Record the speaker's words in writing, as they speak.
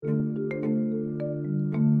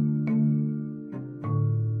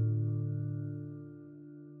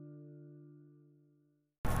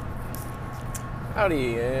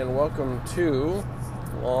Howdy, and welcome to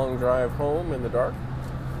Long Drive Home in the Dark.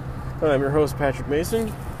 I'm your host, Patrick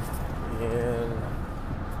Mason, and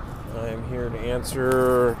I'm here to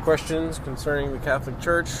answer questions concerning the Catholic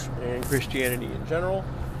Church and Christianity in general.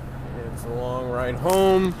 And it's a long ride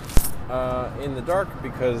home in the dark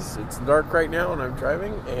because it's dark right now and I'm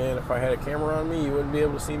driving, and if I had a camera on me, you wouldn't be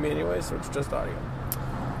able to see me anyway, so it's just audio.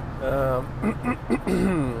 I'll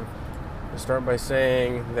start by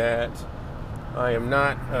saying that I am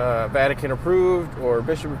not Vatican approved or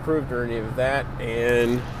bishop approved or any of that,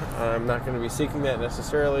 and I'm not going to be seeking that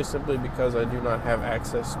necessarily simply because I do not have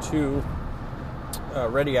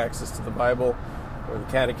ready access to the Bible or the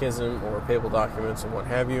Catechism or papal documents and what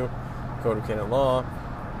have you, Code of Canon Law,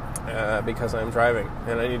 because I'm driving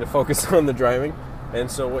and I need to focus on the driving. And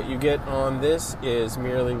so what you get on this is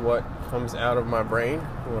merely what comes out of my brain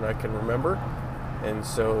when I can remember, and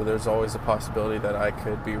so there's always a possibility that I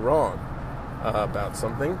could be wrong about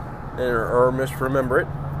something or misremember it.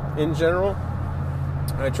 In general,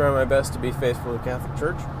 I try my best to be faithful to the Catholic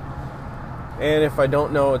Church, and if I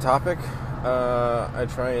don't know a topic, I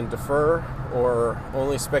try and defer or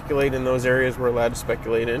only speculate in those areas we're allowed to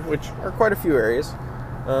speculate in, which are quite a few areas.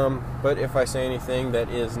 But if I say anything that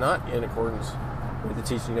is not in accordance with the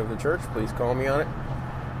teaching of the Church, please call me on it,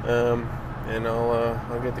 and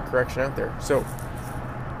I'll get the correction out there. So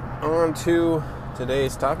on to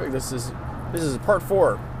today's topic. This is part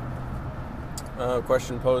 4.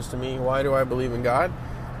 Question posed to me: why do I believe in God?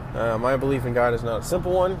 My belief in God is not a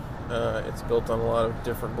simple one. It's built on a lot of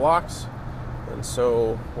different blocks, and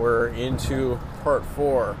so we're into part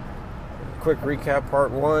 4. Quick recap: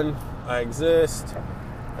 part 1, I exist.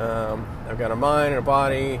 I've got a mind and a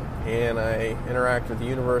body, and I interact with the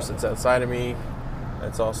universe that's outside of me.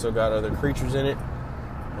 It's also got other creatures in it.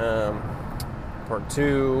 Part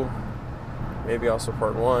 2, maybe also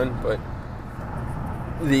part 1, but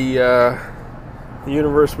the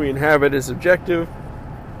universe we inhabit is objective.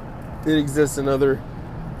 It exists in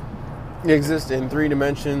 3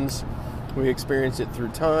 dimensions. We experience it through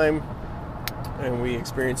time, and we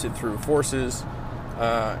experience it through forces,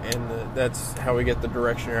 and that's how we get the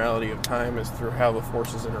directionality of time, is through how the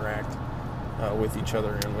forces interact with each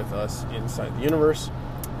other and with us inside the universe.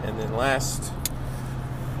 And then last,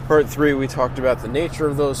 part 3, we talked about the nature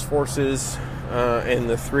of those forces and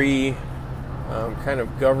the 3 kind of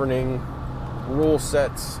governing rule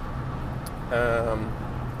sets,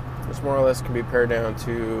 which more or less can be pared down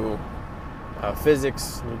to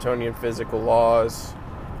physics, Newtonian physical laws,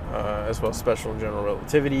 as well as special and general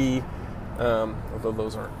relativity, although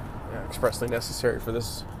those aren't expressly necessary for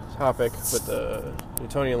this topic, but the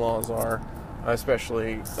Newtonian laws are,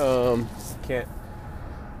 especially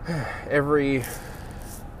every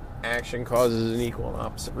action causes an equal and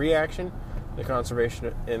opposite reaction. The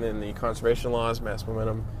conservation laws, mass,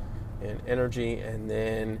 momentum, and energy, and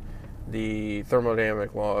then the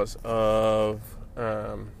thermodynamic laws of,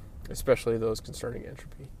 especially those concerning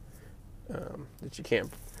entropy, that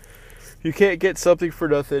you can't get something for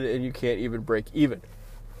nothing, and you can't even break even.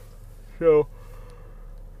 So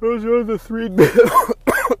those are the 3.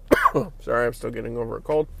 Sorry, I'm still getting over a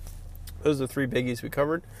cold. Those are the 3 biggies we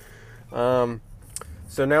covered.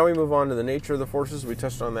 So now we move on to the nature of the forces. We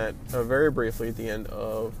touched on that very briefly at the end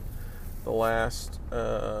of the last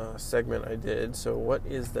segment I did. So what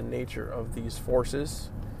is the nature of these forces?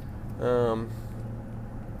 Or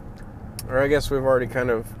I guess we've already kind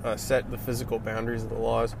of set the physical boundaries of the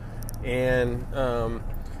laws. And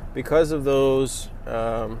because of those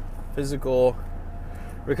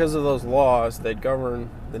laws that govern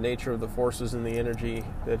the nature of the forces and the energy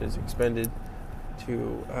that is expended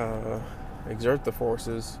to exert the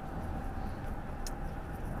forces,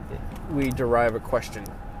 we derive a question.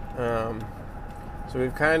 So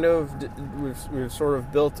we've sort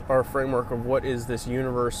of built our framework of what is this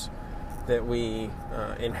universe that we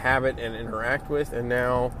inhabit and interact with, and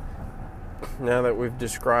now that we've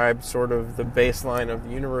described sort of the baseline of the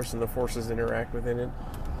universe and the forces that interact within it,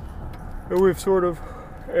 and we've sort of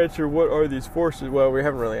answered what are these forces. Well, we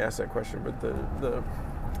haven't really asked that question, but the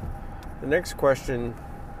next question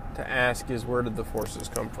to ask is, where did the forces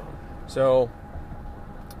come from? So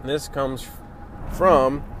this comes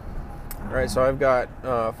from, all right, so I've got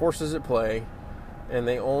forces at play, and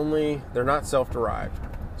they're not self-derived.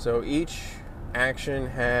 So each action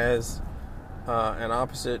has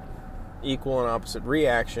an equal and opposite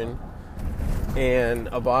reaction, and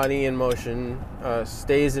a body in motion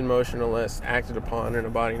stays in motion unless acted upon, and a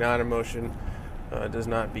body not in motion does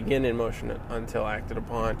not begin in motion until acted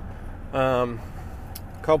upon.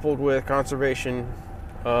 Coupled with conservation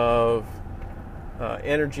of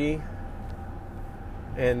energy,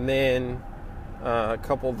 and then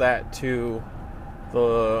couple that to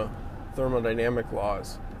the thermodynamic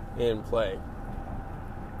laws in play.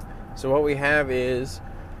 So what we have is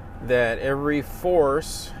that every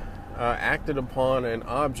force acted upon an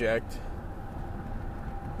object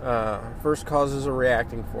first causes a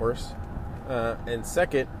reacting force, and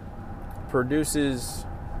second produces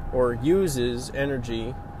or uses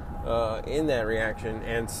energy in that reaction,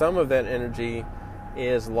 and some of that energy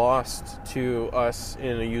is lost to us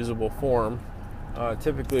in a usable form.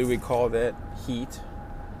 Typically we call that heat,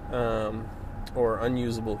 or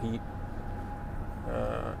unusable heat,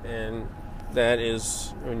 and that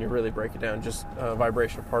is, when you really break it down, just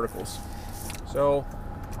vibrational particles. So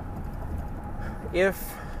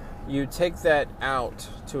if you take that out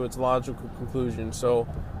to its logical conclusion, so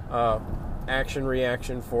action,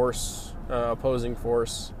 reaction, force, opposing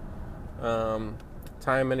force,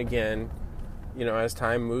 time and again, as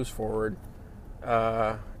time moves forward,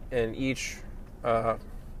 and each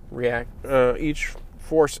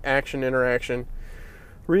force, action, interaction,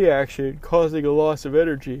 reaction causing a loss of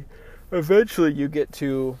energy, eventually you get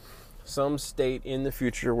to some state in the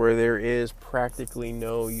future where there is practically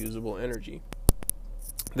no usable energy.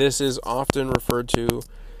 This is often referred to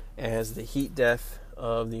as the heat death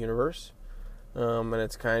of the universe, and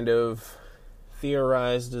it's kind of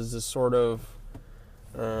theorized as this sort of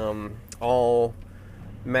all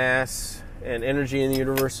mass and energy in the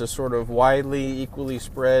universe is sort of widely, equally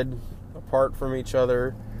spread apart from each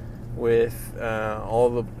other, with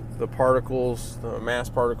all the particles, the mass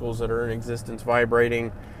particles that are in existence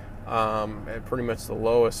vibrating at pretty much the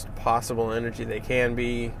lowest possible energy they can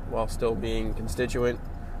be while still being constituent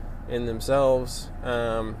in themselves,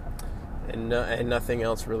 and nothing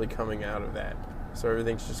else really coming out of that. So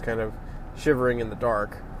everything's just kind of shivering in the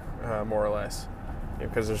dark, more or less,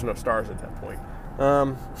 because there's no stars at that point.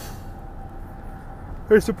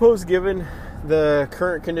 I suppose, given the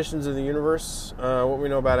current conditions of the universe, what we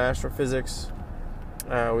know about astrophysics,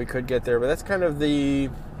 we could get there, but that's kind of the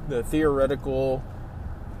theoretical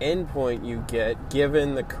endpoint you get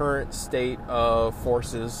given the current state of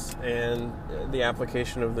forces and the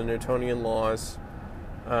application of the Newtonian laws,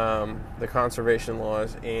 the conservation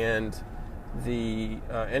laws, and the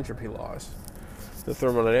entropy laws, the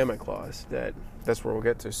thermodynamic laws. That's where we'll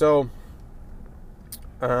get to. So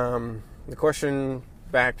the question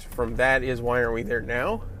back from that is, why aren't we there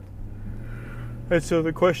now? And so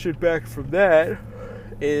the question back from that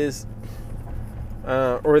is,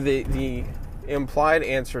 or the implied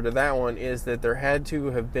answer to that one is that there had to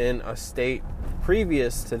have been a state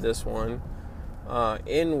previous to this one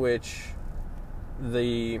in which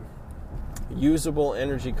the usable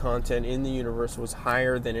energy content in the universe was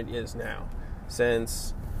higher than it is now.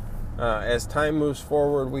 Since as time moves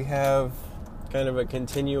forward, we have kind of a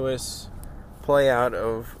continuous play out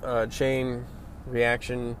of chain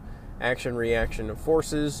reaction, action, reaction of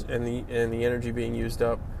forces, and the energy being used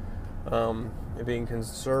up, and being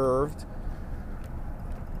conserved,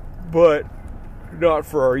 but not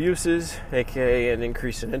for our uses, aka an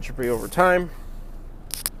increase in entropy over time.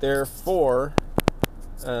 Therefore,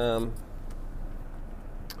 there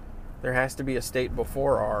has to be a state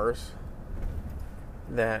before ours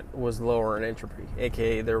that was lower in entropy,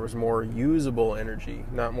 aka there was more usable energy,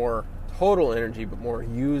 not more total energy, but more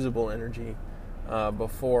usable energy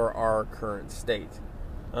before our current state.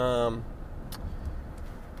 And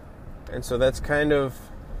so that's kind of,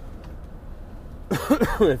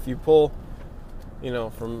 if you pull,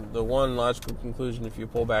 from the one logical conclusion, if you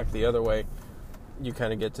pull back the other way, you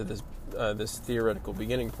kind of get to this theoretical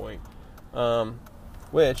beginning point,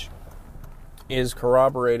 which is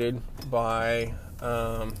corroborated by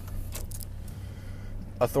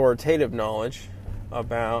authoritative knowledge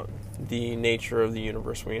about the nature of the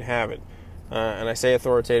universe we inhabit. And I say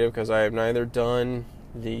authoritative because I have neither done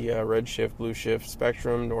the redshift, blue shift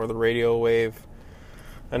spectrum nor the radio wave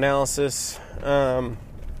analysis, but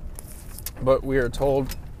we are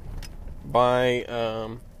told by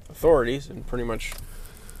authorities, and pretty much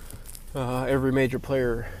every major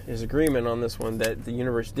player is agreement on this one, that the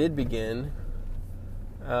universe did begin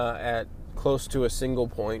at close to a single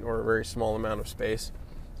point, or a very small amount of space,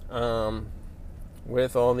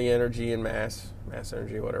 with all the energy and mass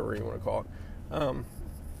energy, whatever you want to call it,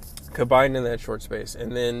 combined in that short space.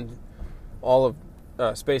 And then all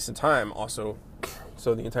of space and time also,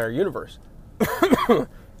 so the entire universe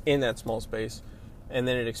in that small space, and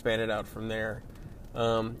then it expanded out from there.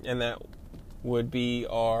 And that would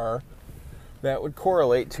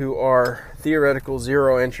correlate to our theoretical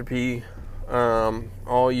zero entropy,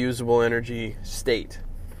 all usable energy state.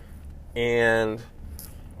 And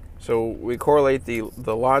so we correlate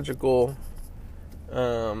the logical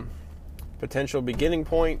potential beginning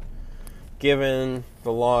point, given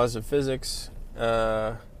the laws of physics,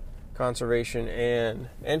 conservation, and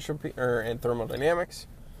entropy and thermodynamics,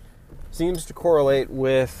 seems to correlate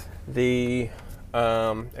with the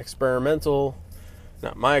experimental,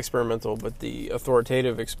 not my experimental, but the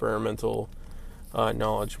authoritative experimental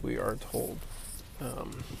knowledge we are told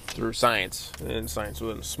through science, and science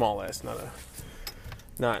with a small s,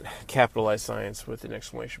 not capitalized science with an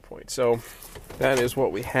exclamation point. So that is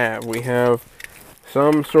what we have. We have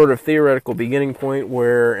some sort of theoretical beginning point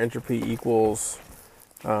where entropy equals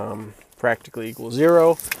practically equals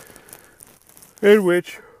zero, in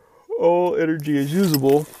which all energy is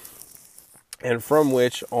usable, and from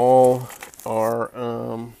which all our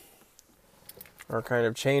kind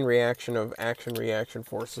of chain reaction of action-reaction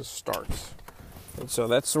forces starts. And so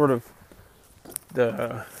that's sort of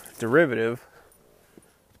the derivative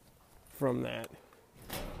from that,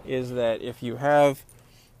 is that if you have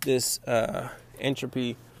this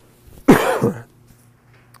entropy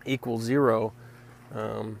equals zero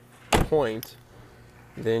point,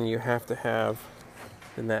 then you have to have,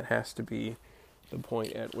 then that has to be the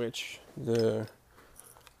point at which the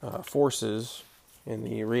forces in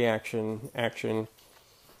the reaction, action,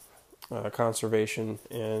 conservation,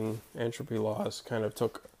 and entropy laws kind of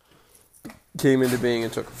came into being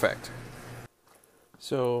and took effect.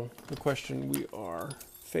 So the question we are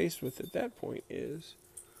faced with at that point is,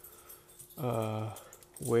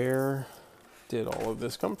 where did all of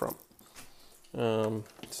this come from?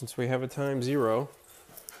 Since we have a time zero,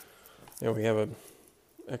 and we have a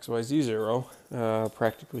XYZ zero,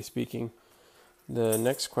 practically speaking, the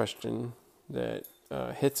next question that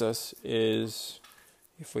hits us is,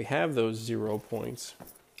 if we have those 0 points,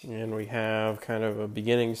 and we have kind of a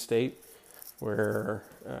beginning state where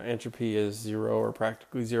entropy is zero or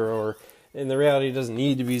practically zero, or in the reality it doesn't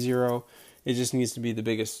need to be zero, it just needs to be the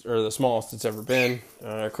biggest or the smallest it's ever been.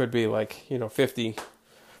 It could be like 50%.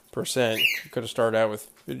 You could have started out with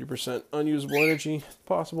 50% unusable energy,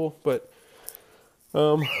 possible, but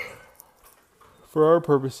for our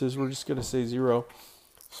purposes, we're just going to say zero.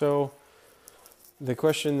 So the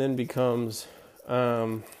question then becomes,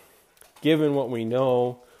 given what we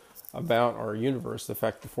know about our universe, the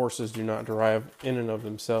fact that forces do not derive in and of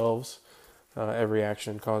themselves, every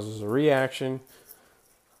action causes a reaction,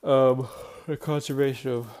 the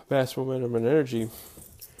conservation of mass, momentum, and energy,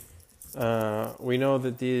 we know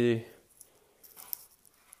that the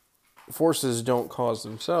forces don't cause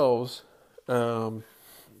themselves, but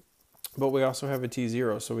we also have a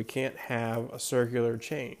T0, so we can't have a circular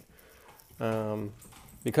chain.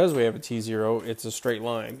 Because we have a T0, it's a straight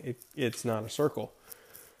line. It's not a circle.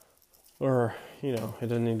 Or, it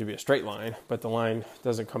doesn't need to be a straight line, but the line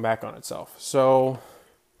doesn't come back on itself. So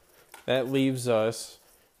that leaves us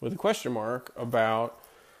with a question mark about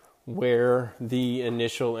where the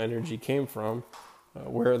initial energy came from,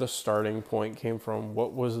 where the starting point came from,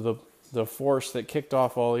 what was the force that kicked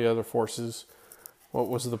off all the other forces, what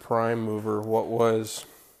was the prime mover, what was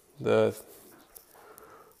the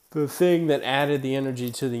thing that added the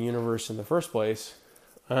energy to the universe in the first place.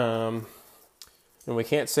 And we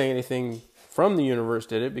can't say anything from the universe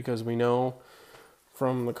did it, because we know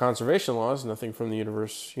from the conservation laws, nothing from the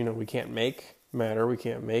universe, we can't make matter, we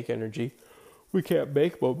can't make energy, we can't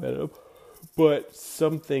make momentum, but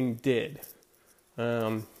something did.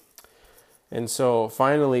 And so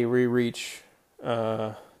finally we reach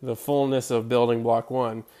the fullness of building block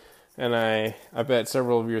one. And I bet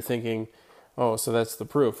several of you are thinking, oh, so that's the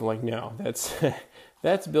proof. I'm like, no,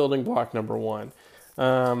 that's building block number one.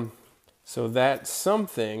 So that's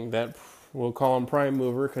something that we'll call him prime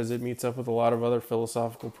mover, because it meets up with a lot of other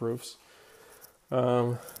philosophical proofs.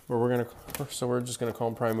 But we're just gonna call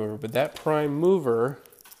him prime mover. But that prime mover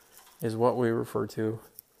is what we refer to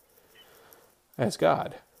as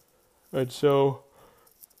God. And so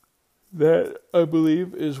that, I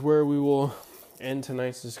believe, is where we will end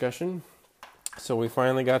tonight's discussion. So we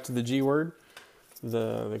finally got to the G word,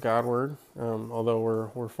 the God word, although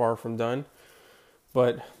we're far from done.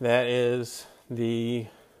 But that is the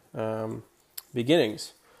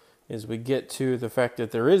beginnings, is we get to the fact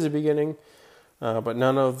that there is a beginning, but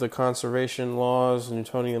none of the conservation laws,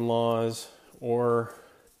 Newtonian laws, or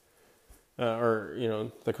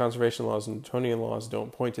the conservation laws and Newtonian laws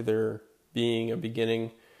don't point to there being a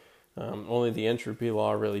beginning. Only the entropy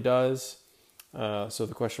law really does. So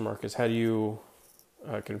the question mark is, how do you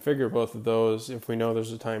configure both of those? If we know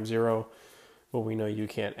there's a time zero, but we know you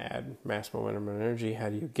can't add mass, momentum, and energy, how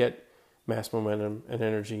do you get mass, momentum, and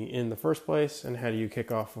energy in the first place? And how do you kick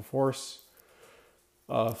off a force,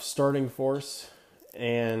 starting force?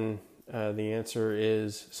 And the answer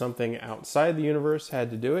is something outside the universe had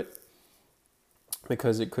to do it.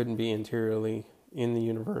 because it couldn't be interiorly in the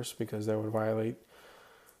universe, because that would violate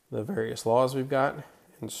the various laws we've got.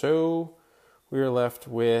 And so we are left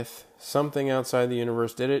with something outside the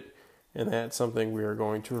universe did it, and that's something we are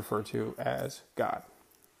going to refer to as God.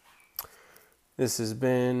 This has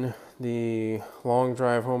been the Long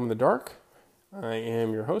Drive Home in the Dark. I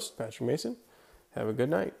am your host, Patrick Mason. Have a good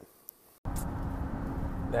night.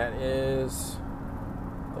 That is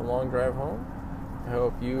the long drive home. I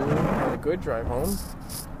hope you have a good drive home,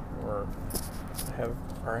 or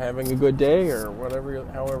are having a good day, or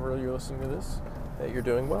however you're listening to this, that you're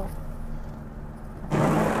doing well.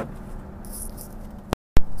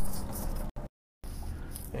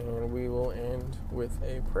 And we will end with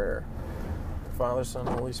a prayer. Father, Son,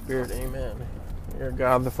 Holy Spirit, amen. Dear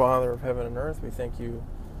God, the Father of heaven and earth, we thank you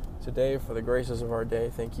today for the graces of our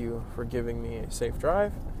day. Thank you for giving me a safe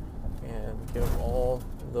drive, and give all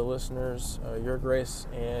the listeners your grace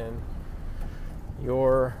and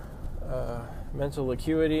your mental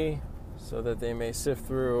acuity, so that they may sift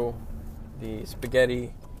through the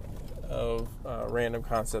spaghetti of random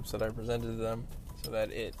concepts that I presented to them, so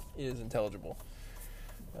that it is intelligible.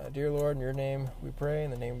 Dear Lord, in your name we pray,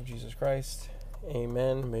 in the name of Jesus Christ,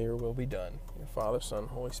 amen. May your will be done. Your Father, Son,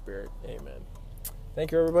 Holy Spirit, amen.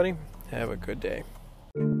 Thank you, everybody. Have a good day.